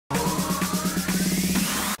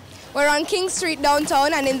We're on King Street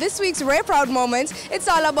downtown, and in this week's Wray Proud Moments, it's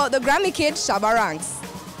all about the Grammy kid, Shabba Ranks.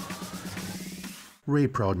 Wray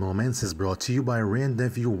Proud Moments is brought to you by Rain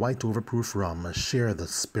Nephew White Overproof Rum. Share the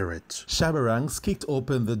spirit. Shabba Ranks kicked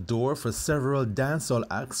open the door for several dancehall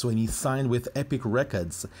acts when he signed with Epic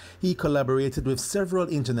Records. He collaborated with several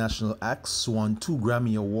international acts, won 2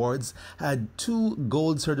 Grammy Awards, had 2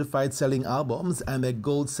 gold certified selling albums and a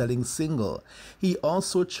gold selling single. He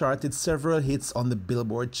also charted several hits on the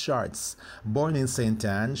Billboard charts. Born in St.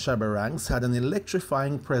 Anne, Shabba Ranks had an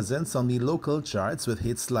electrifying presence on the local charts with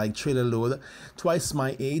hits like Trailer Load, Twice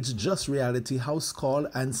My Age, Just Reality, House Call,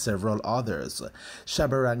 and several others.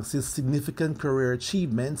 Shabba Ranks' significant career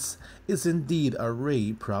achievements is indeed a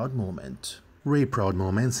Wray Proud moment. Wray Proud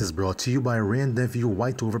Moments is brought to you by Rain Nephew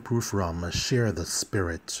White Overproof Rum. Share the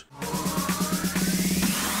spirit.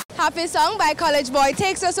 Happy Song by College Boy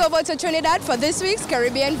takes us over to Trinidad for this week's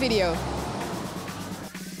Caribbean video.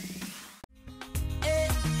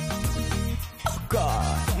 Oh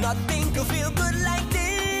God, nothing could feel good like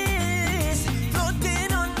this.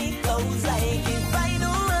 Floating on the clouds like if I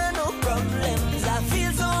don't have no problems. I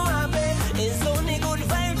feel so happy. It's only good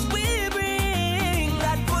vibes we bring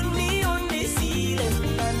that put me on the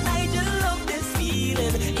ceiling. And I just love this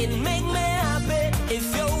feeling. It make me happy.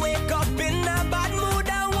 If you wake up in a bad mood,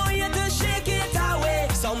 I want you to shake it away.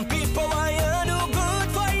 Some people want you to do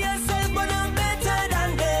good for yourself, but I'm better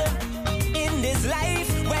than them. In this life,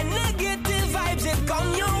 when negative vibes it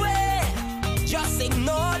come your way, just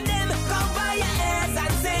ignore them. Cover your ears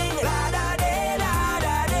and sing la da da da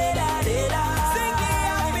da da da da. Sing the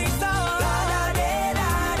happy song la da da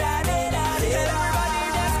da da da da. Everybody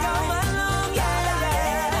just come along, yeah la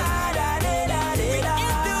da da da da da. We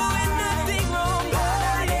ain't doing nothing wrong, la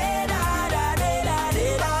da da da da da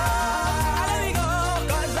da. Let me go,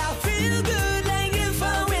 'cause I feel good like if I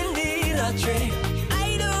win the lottery.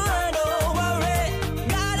 I don't want no worry.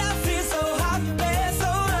 God, I feel so happy,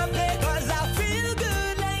 'cause I feel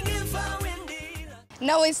good like if I win the lottery.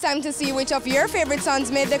 Now it's time to see which of your favorite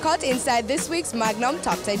songs made the cut inside this week's Magnum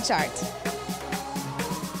Top 10 chart.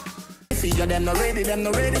 Feel them not ready, them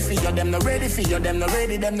not ready. Feel them not ready, feel them not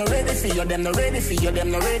ready, them not ready. Feel them not ready, feel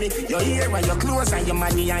them not ready. Your ear and your clothes and your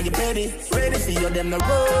money and your petty. Ready, feel them not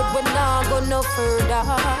ready. Road will not go no further.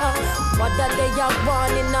 What that they are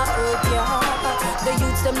born in the earth, yeah. The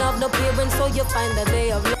youths them have no parents, so you find that they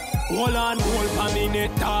have. Hold on, hold for me,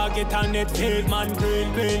 net target and net fail, man,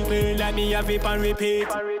 green, let me have it and repeat.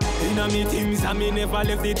 Inna me things and me never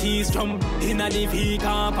left the teas from inna the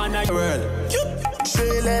V-camp and I world.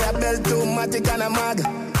 Straight leather belt, automatic and a mag.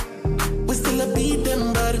 We still a beat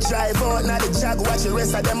them, but drive out now the jag. Watch the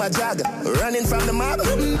rest of them a jag. Running from the mob.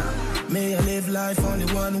 May I live life only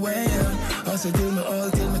one way, hustle till me all,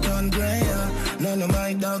 till me turn grey, None of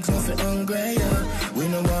my dogs nothing hungry, We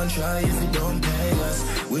no one try if you don't pay us.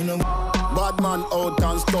 We no bad man out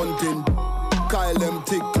and stunting. Kyle them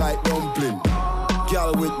tick like dumpling.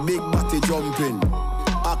 Girl with big body jumping.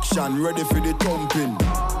 Action ready for the thumping.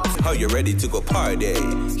 How you ready to go party?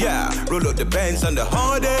 Yeah, roll up the bands on the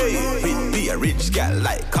hard day. Be a rich gal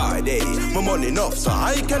like Cardi. My money enough so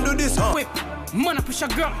I can do this, huh? Whip, man a push a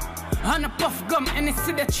gun, and a puff gum, and it's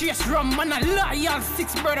the chase rum. Man a loyal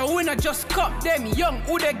 6 brother winner just cup. Them young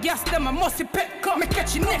who they gas them a musty pet cup. Me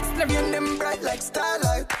catch you next level. and them bright like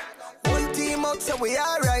starlight. Whole team up so we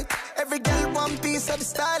alright. Every girl one piece of the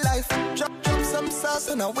star life. Drop some sauce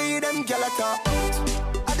and away them gal at top.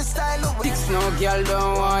 Style of Six no girl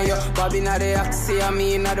don't want you. Bobby na the Axia,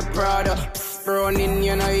 me na the Prada. Psst, running,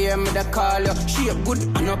 you know, hear me the call you. She a good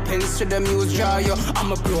and no pens to the muse jar you.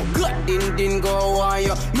 I'm a bro, good din go on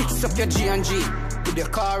you. Mix up your G and G with your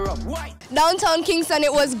car up. Why? Downtown Kingston,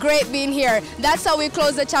 it was great being here. That's how we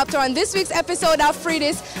close the chapter on this week's episode of Pree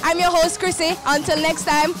Dis. I'm your host, Chrissy. Until next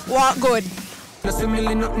time, walk good. No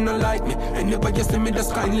simile, nothing no like me. Anybody see me,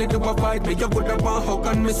 just kindly do avoid me. You would have one hug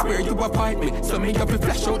and me swear you avoid me. So me have to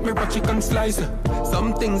flash out me raw chicken slice.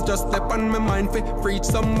 Some things just step on my mind. Reach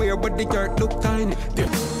somewhere but the earth look tiny.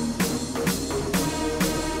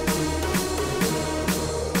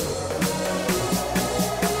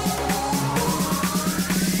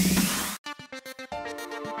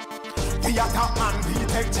 We a top man, we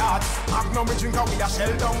take charge. Magnum we drink and we a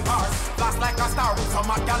shell down bars. Blast like a star with some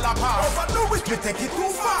a gallopar. Overdo it, we take it too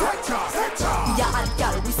far. Take charge, take charge. Yeah, and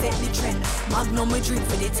gal, we set the trend. Magnum we drink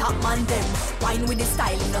for the top man them. Wine with the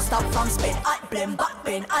style, no stop from spend. At blem, back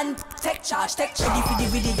bend, and take charge, take charge. Ready for the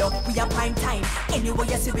video, we are prime time. Anywhere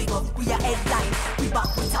you see we go, we are headline. We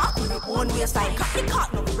back, we talk, we own waistline. Cut the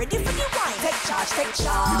cart, now we ready for the wine. Take charge, take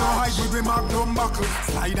charge. You know how we Magnum buckle.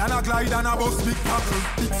 Slide and a glide and a bust big tackle.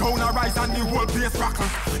 Big sound a rise and the whole place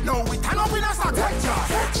crackle. Now we turn up in a sack. Take charge.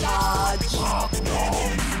 Take charge.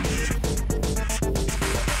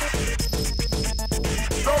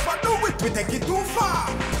 Overdo it, we take it too far.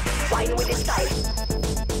 Wine with the style.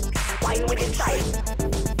 Wine with the style.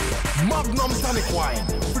 Magnum tonic wine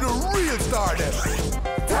for the real star them.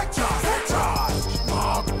 Take charge.